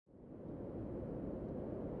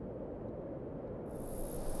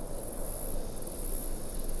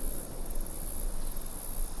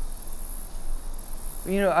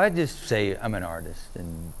You know, I just say I'm an artist,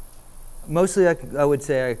 and mostly I would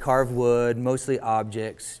say I carve wood, mostly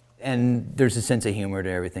objects, and there's a sense of humor to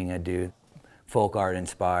everything I do. Folk art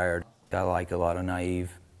inspired. I like a lot of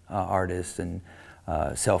naive artists and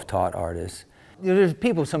self-taught artists. You know, there's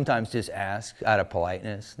people sometimes just ask out of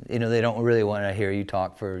politeness. You know, they don't really want to hear you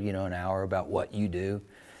talk for, you know, an hour about what you do.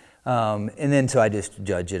 And then so I just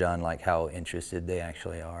judge it on like how interested they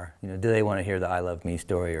actually are. You know, do they want to hear the I Love Me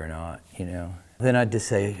story or not, you know? Then I'd just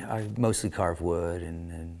say, I mostly carve wood,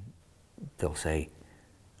 and they'll say,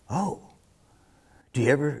 oh, do you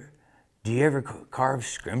ever carve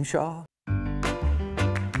scrimshaw?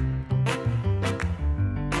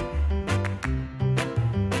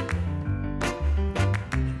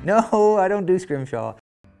 No, I don't do scrimshaw.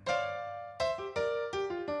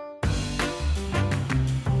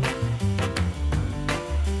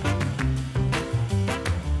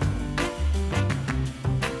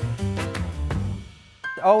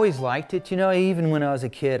 I always liked it, you know. Even when I was a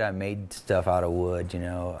kid, I made stuff out of wood, you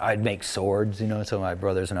know. I'd make swords, you know, so my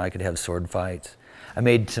brothers and I could have sword fights. I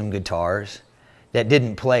made some guitars that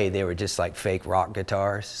didn't play. They were just like fake rock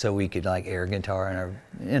guitars, so we could like air guitar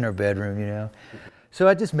in our bedroom, you know. So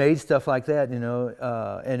I just made stuff like that, you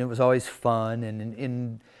know, and it was always fun.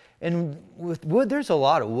 And with wood, there's a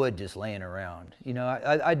lot of wood just laying around. You know,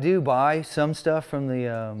 I do buy some stuff from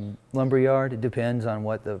the lumber yard. It depends on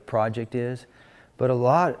what the project is. But a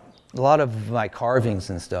lot of my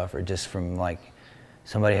carvings and stuff are just from like,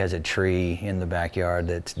 somebody has a tree in the backyard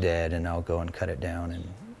that's dead, and I'll go and cut it down and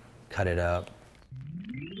cut it up.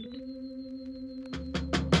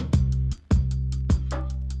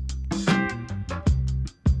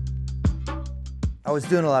 I was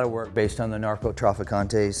doing a lot of work based on the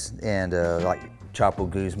narcotraficantes and like Chapo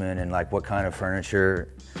Guzman, and like what kind of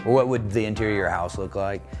furniture, or what would the interior of your house look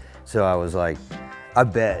like. So I was like, I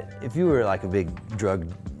bet if you were like a big drug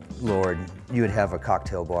lord, you would have a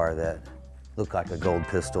cocktail bar that looked like a gold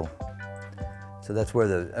pistol. So that's where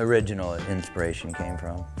the original inspiration came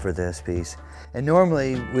from for this piece. And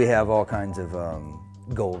normally we have all kinds of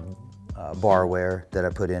gold barware that I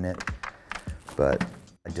put in it, but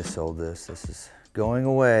I just sold this. This is going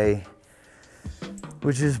away,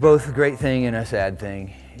 which is both a great thing and a sad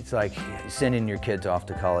thing. It's like sending your kids off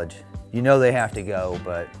to college. You know they have to go,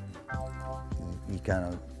 but you kind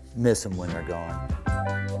of miss them when they're gone.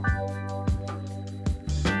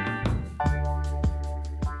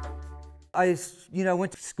 I, you know,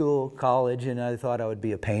 went to school, college, and I thought I would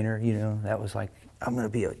be a painter, you know. That was like, I'm gonna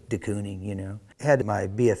be a de Kooning, you know. Had my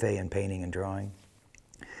BFA in painting and drawing.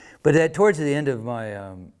 But towards the end of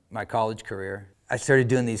my, my college career, I started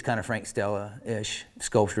doing these kind of Frank Stella-ish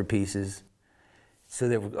sculpture pieces. So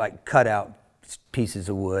they were like cut out pieces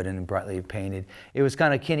of wood and brightly painted. It was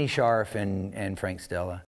kind of Kenny Scharf and Frank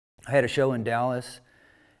Stella. I had a show in Dallas,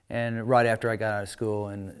 and right after I got out of school,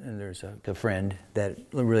 and there's a friend that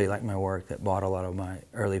really liked my work that bought a lot of my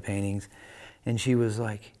early paintings, and she was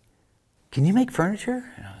like, can you make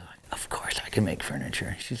furniture? And I was like, of course I can make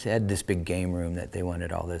furniture. She had this big game room that they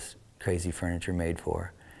wanted all this crazy furniture made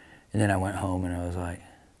for. And then I went home and I was like,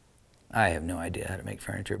 I have no idea how to make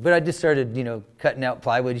furniture. But I just started, you know, cutting out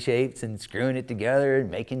plywood shapes and screwing it together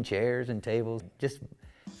and making chairs and tables. Just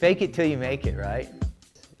fake it till you make it, right?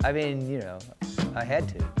 I mean, you know, I had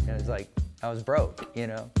to. It was like, I was broke, you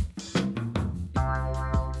know.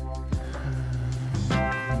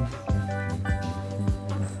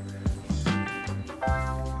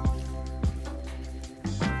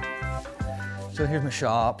 So here's my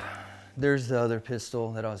shop. There's the other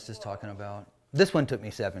pistol that I was just talking about. This one took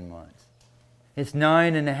me 7 months. It's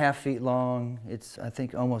 9.5 feet long. It's, I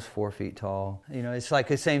think, almost 4 feet tall. You know, it's like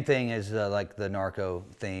the same thing as like the narco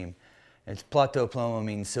theme. It's plato plomo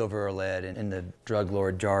means silver or lead, and in the drug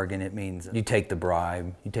lord jargon, it means you take the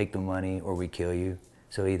bribe, you take the money, or we kill you.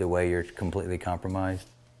 So either way, you're completely compromised.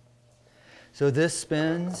 So this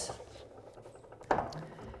spins,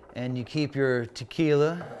 and you keep your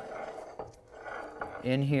tequila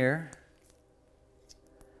in here.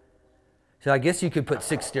 So I guess you could put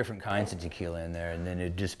 6 different kinds of tequila in there, and then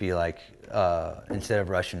it'd just be like, instead of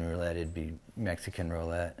Russian roulette, it'd be Mexican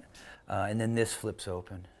roulette. And then this flips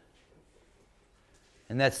open.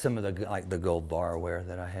 And that's some of the, like the gold barware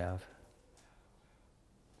that I have.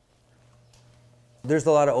 There's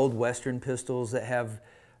a lot of old Western pistols that have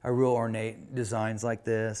a real ornate designs like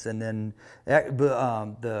this. And then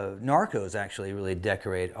the narcos actually really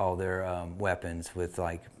decorate all their weapons with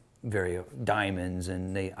like diamonds,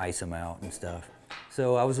 and they ice them out and stuff.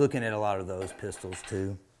 So I was looking at a lot of those pistols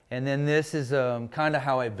too. And then this is kind of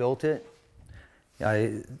how I built it.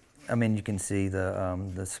 I mean, you can see the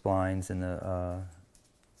splines and the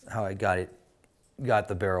how I got it got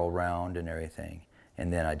the barrel round and everything.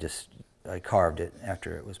 And then I carved it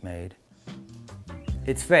after it was made.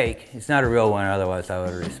 It's fake. It's not a real one, otherwise I would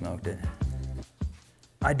have already smoked it.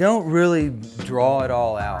 I don't really draw it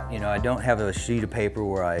all out. You know, I don't have a sheet of paper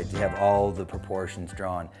where I have all the proportions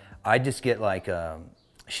drawn. I just get like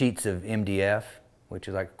sheets of MDF, which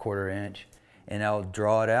is like a 1/4 inch, and I'll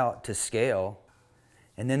draw it out to scale.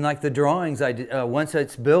 And then like the drawings, once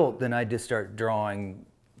it's built, then I just start drawing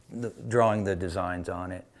the designs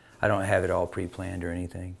on it. I don't have it all pre-planned or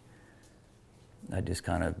anything. I just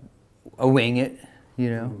kind of wing it, you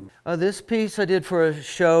know. This piece I did for a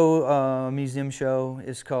show, museum show.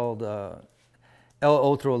 It's called El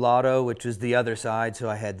Otro Lado, which is the other side. So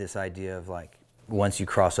I had this idea of like, once you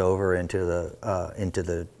cross over into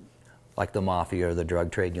the like the mafia or the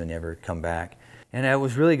drug trade, you'll never come back. And it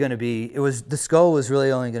was really going to be, the skull was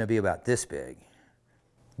really only going to be about this big.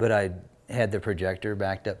 But I had the projector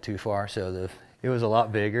backed up too far, so it was a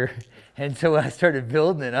lot bigger. And so when I started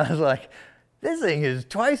building it, I was like, this thing is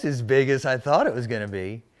twice as big as I thought it was going to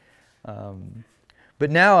be.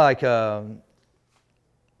 But now, like,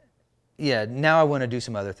 yeah, now I want to do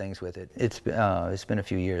some other things with it. It's been a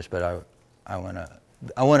few years, but I want to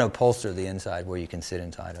upholster the inside where you can sit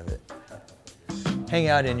inside of it. Hang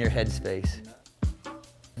out in your headspace.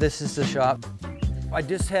 This is the shop. I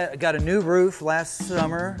just got a new roof last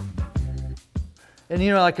summer. And you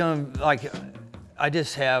know, I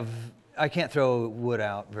can't throw wood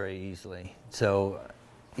out very easily. So,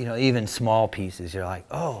 you know, even small pieces, you're like,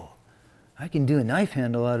 oh, I can do a knife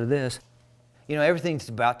handle out of this. You know, everything's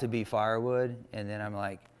about to be firewood, and then I'm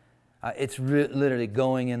like, it's literally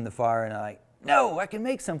going in the fire, and I'm like, no, I can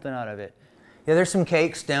make something out of it. Yeah, there's some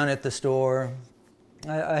cakes down at the store.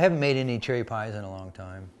 I haven't made any cherry pies in a long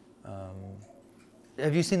time.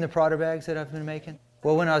 Have you seen the Prada bags that I've been making?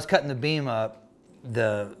 Well, when I was cutting the beam up,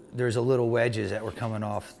 there's a little wedges that were coming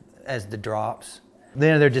off as the drops.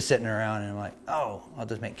 Then they're just sitting around, and I'm like, oh, I'll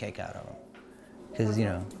just make cake out of them. Because, you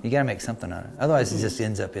know, you gotta make something out of it. Otherwise, it just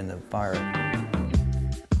ends up in the fire.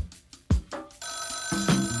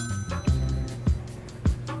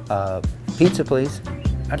 Pizza, please.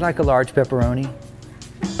 I'd like a large pepperoni.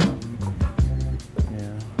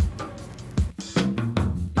 Yeah.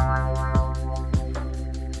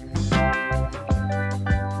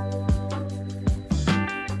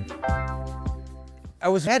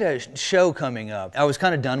 I had a show coming up. I was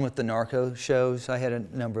kind of done with the narco shows. I had a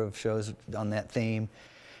number of shows on that theme.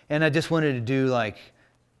 And I just wanted to do like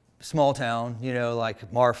small town, you know,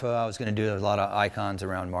 like Marfa. I was going to do a lot of icons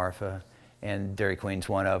around Marfa, and Dairy Queen's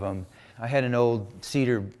one of them. I had an old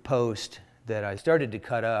cedar post that I started to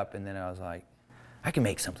cut up, and then I was like, I can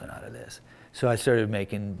make something out of this. So I started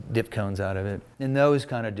making dip cones out of it. And those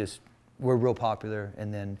kind of just were real popular,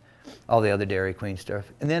 and then all the other Dairy Queen stuff.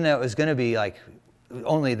 And then it was going to be like,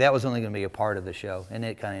 that was only going to be a part of the show, and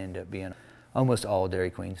it kind of ended up being almost all Dairy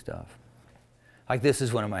Queen stuff. Like this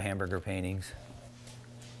is one of my hamburger paintings.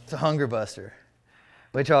 It's a Hunger Buster,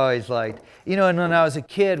 which I always liked. You know, and when I was a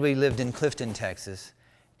kid, we lived in Clifton, Texas,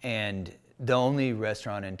 and the only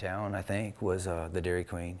restaurant in town, I think, was the Dairy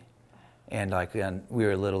Queen. And like we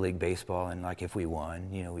were Little League Baseball, and like if we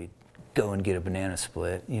won, you know, we'd go and get a banana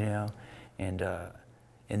split, you know, and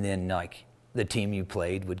then like the team you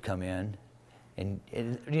played would come in. And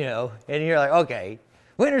you know, and you're like, okay,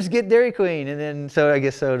 winners get Dairy Queen, and then so I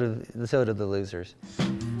guess so do the losers.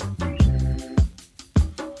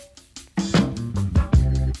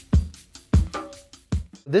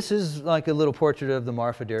 This is like a little portrait of the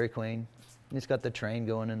Marfa Dairy Queen. It's got the train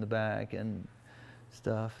going in the back and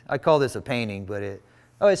stuff. I call this a painting, but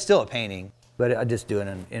it's still a painting, but I just do it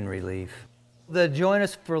in relief. The Join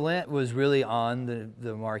Us for Lent was really on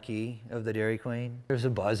the marquee of the Dairy Queen. There's a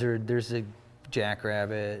buzzard. There's a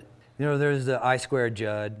jackrabbit. You know, there's the I-Squared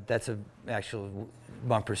Judd. That's an actual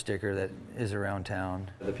bumper sticker that is around town.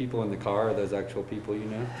 The people in the car, are those actual people you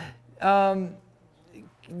know?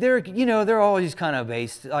 They're always kind of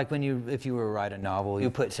based, like if you were to write a novel, you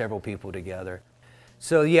put several people together.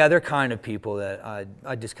 So yeah, they're kind of people that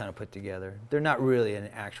I just kind of put together. They're not really an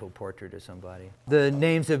actual portrait of somebody. The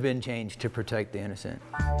names have been changed to protect the innocent.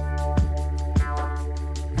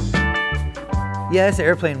 Yeah, it's an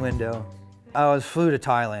airplane window. I flew to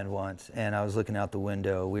Thailand once, and I was looking out the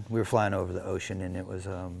window. We were flying over the ocean, and it was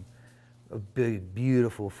a big,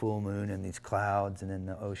 beautiful full moon and these clouds and then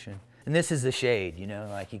the ocean. And this is the shade, you know,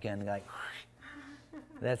 like you can like,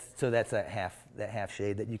 that's that half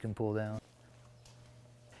shade that you can pull down.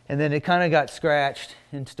 And then it kind of got scratched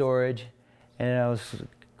in storage, and I was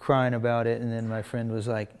crying about it, and then my friend was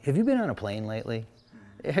like, have you been on a plane lately?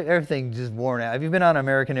 Everything just worn out. Have you been on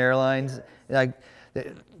American Airlines? Like,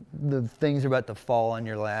 the things are about to fall on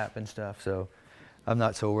your lap and stuff, so I'm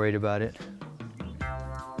not so worried about it.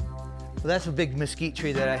 Well, that's a big mesquite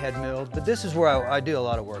tree that I had milled, but this is where I do a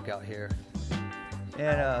lot of work out here.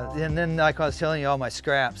 And then, like I was telling you, all my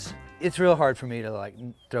scraps, it's real hard for me to like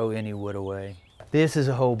throw any wood away. This is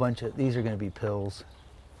a whole bunch of, these are gonna be pills.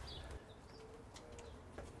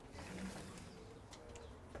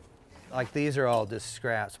 Like these are all just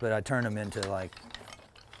scraps, but I turn them into like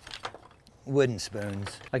wooden spoons.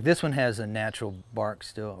 Like this one has a natural bark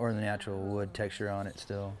still, or the natural wood texture on it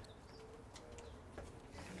still.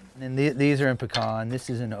 And these are in pecan. This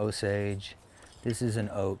is an Osage. This is an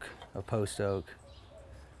oak, a post oak.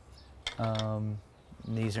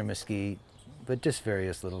 These are mesquite, but just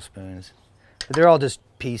various little spoons. But they're all just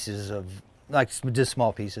pieces of, like just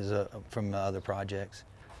small pieces from other projects.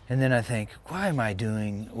 And then I think, why am I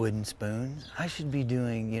doing wooden spoons? I should be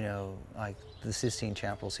doing, you know, like the Sistine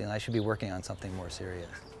Chapel ceiling. I should be working on something more serious.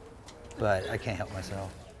 But I can't help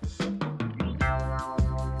myself.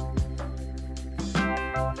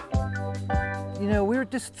 You know, we were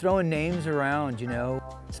just throwing names around, you know,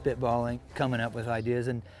 spitballing, coming up with ideas.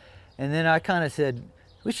 And then I kind of said,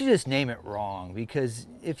 we should just name it wrong, because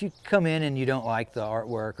if you come in and you don't like the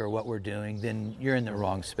artwork or what we're doing, then you're in the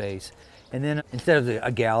wrong space. And then instead of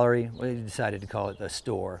a gallery, we decided to call it a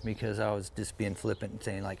store, because I was just being flippant and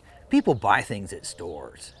saying, like, people buy things at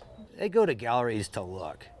stores. They go to galleries to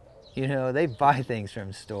look. You know, they buy things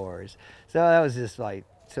from stores. So that was just like,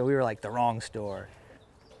 so we were like the wrong store.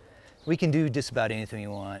 We can do just about anything we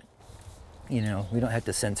want. You know, we don't have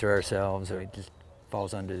to censor ourselves, or it just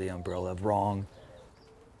falls under the umbrella of wrong.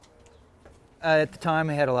 At the time,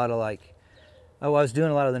 I had a lot of like, I was doing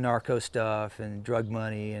a lot of the narco stuff and drug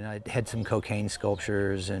money, and I had some cocaine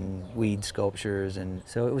sculptures and weed sculptures, and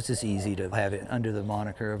so it was just easy to have it under the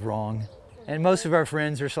moniker of wrong. And most of our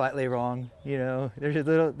friends are slightly wrong, you know.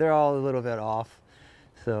 They're all a little bit off,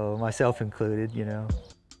 so myself included, you know.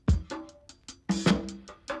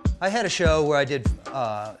 I had a show where I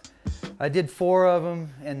did 4 of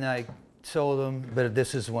them, and I sold them, but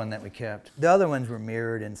this is one that we kept. The other ones were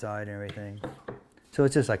mirrored inside and everything. So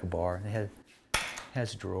it's just like a bar. It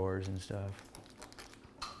has drawers and stuff.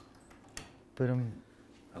 But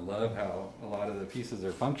I love how a lot of the pieces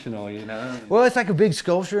are functional, you know? Well, it's like a big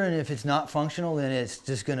sculpture, and if it's not functional, then it's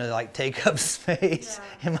just gonna like take up space.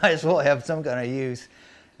 Yeah. It might as well have some kind of use.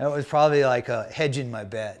 That was probably like hedging my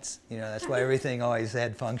bets. You know, that's why everything always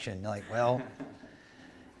had function. Like, well,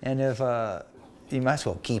 and if you might as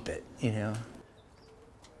well keep it, you know.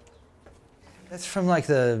 That's from like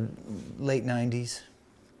the late 90s.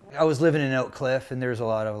 I was living in Oak Cliff, and there's a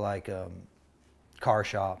lot of like car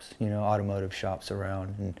shops, you know, automotive shops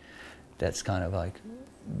around, and that's kind of like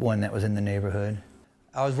one that was in the neighborhood.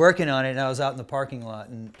 I was working on it, and I was out in the parking lot,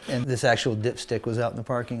 and this actual dipstick was out in the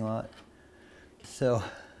parking lot. So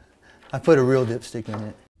I put a real dipstick in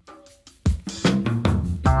it.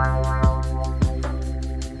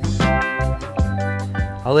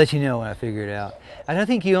 I'll let you know when I figure it out. I don't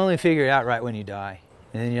think you only figure it out right when you die.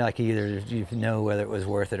 And then you're like, either you know whether it was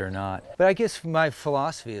worth it or not. But I guess my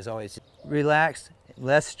philosophy is always relaxed,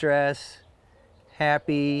 less stress,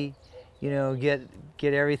 happy, you know, get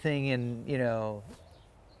everything in, you know,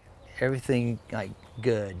 everything like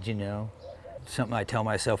good, you know. Something I tell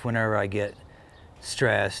myself whenever I get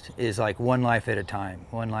stressed is like one life at a time,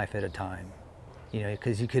 one life at a time. You know,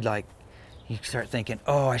 because you could like, you start thinking,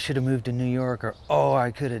 oh, I should have moved to New York, or oh,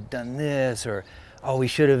 I could have done this, or oh, we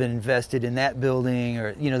should have invested in that building,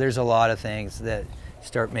 or, you know, there's a lot of things that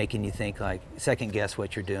start making you think, like, second guess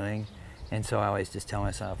what you're doing. And so I always just tell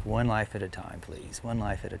myself, one life at a time, please, one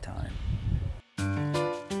life at a time.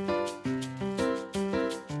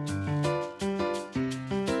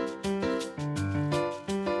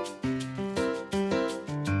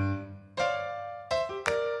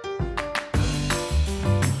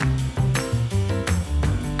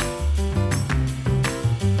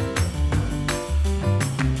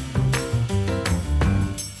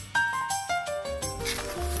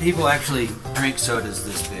 People actually drink sodas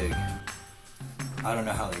this big. I don't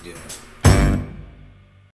know how they do it.